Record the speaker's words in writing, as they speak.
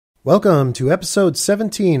Welcome to episode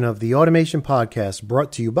 17 of the Automation Podcast,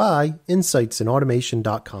 brought to you by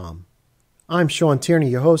insightsinautomation.com. I'm Shawn Tierney,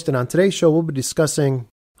 your host, and on today's show we'll be discussing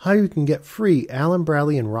how you can get free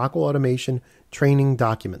Allen-Bradley and Rockwell Automation training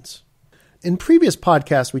documents. In previous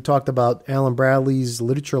podcasts, we talked about Allen-Bradley's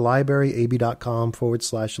literature library,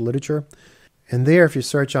 ab.com/literature. And there, if you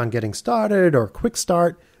search on Getting Started or Quick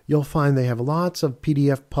Start, you'll find they have lots of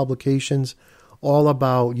PDF publications all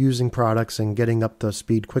about using products and getting up to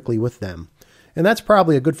speed quickly with them. And that's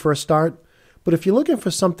probably a good first start. But if you're looking for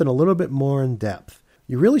something a little bit more in depth,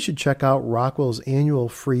 you really should check out Rockwell's annual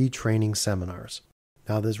free training seminars.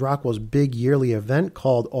 Now, there's Rockwell's big yearly event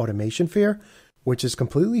called Automation Fair, which is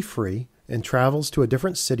completely free and travels to a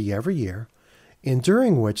different city every year, and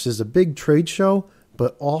during which there's a big trade show,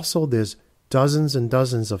 but also there's dozens and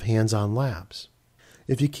dozens of hands-on labs.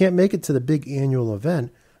 If you can't make it to the big annual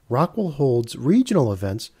event, Rockwell holds regional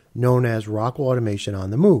events known as Rockwell Automation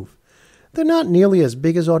on the Move. They're not nearly as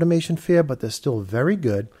big as Automation Fair, but they're still very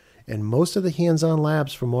good, and most of the hands-on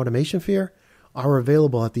labs from Automation Fair are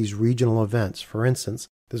available at these regional events. For instance,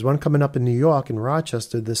 there's one coming up in New York and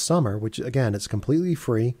Rochester this summer, which again, it's completely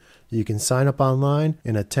free. You can sign up online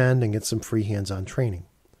and attend and get some free hands-on training.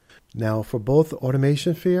 Now, for both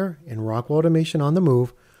Automation Fair and Rockwell Automation on the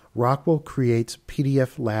Move, Rockwell creates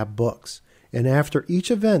PDF lab books. And after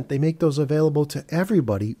each event, they make those available to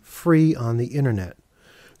everybody free on the internet.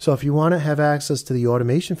 So if you want to have access to the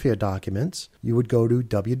Automation Fair documents, you would go to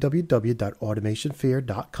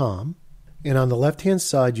www.automationfair.com. And on the left-hand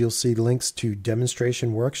side, you'll see links to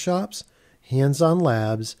demonstration workshops, hands-on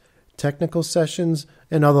labs, technical sessions,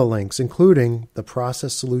 and other links, including the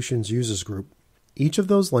Process Solutions Users Group. Each of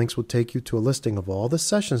those links will take you to a listing of all the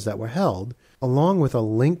sessions that were held, along with a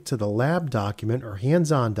link to the lab document or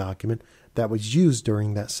hands-on document that was used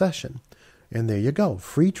during that session. And there you go,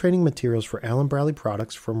 free training materials for Allen-Bradley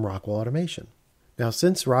products from Rockwell Automation. Now,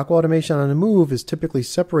 since Rockwell Automation on the Move is typically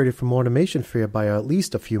separated from Automation Fair by at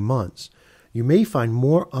least a few months, you may find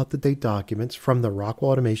more up-to-date documents from the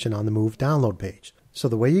Rockwell Automation on the Move download page. So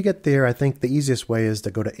the way you get there, I think the easiest way is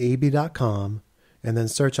to go to ab.com and then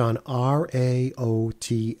search on RAOTM.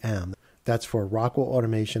 That's for Rockwell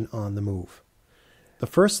Automation on the Move. The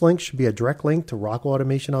first link should be a direct link to Rockwell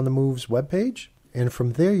Automation on the Move's webpage, and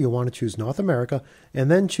from there you'll want to choose North America and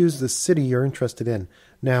then choose the city you're interested in.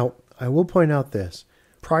 Now, I will point out this.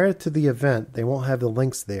 Prior to the event, they won't have the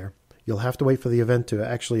links there. You'll have to wait for the event to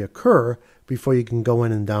actually occur before you can go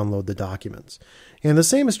in and download the documents. And the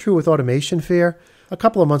same is true with Automation Fair. A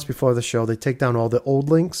couple of months before the show, they take down all the old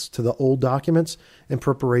links to the old documents in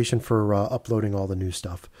preparation for uploading all the new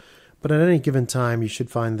stuff. But at any given time, you should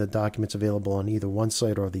find the documents available on either one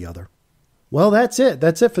site or the other. Well, that's it.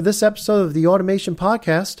 That's it for this episode of the Automation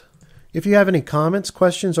Podcast. If you have any comments,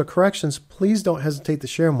 questions, or corrections, please don't hesitate to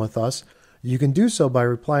share them with us. You can do so by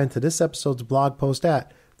replying to this episode's blog post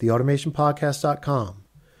at theautomationpodcast.com.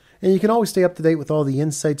 And you can always stay up to date with all the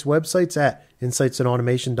Insights websites at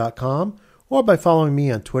insightsinautomation.com or by following me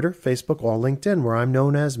on Twitter, Facebook, or LinkedIn, where I'm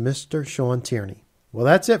known as Mr. Shawn Tierney. Well,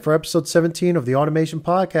 that's it for episode 17 of the Automation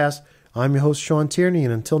Podcast. I'm your host, Shawn Tierney,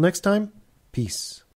 and until next time, peace.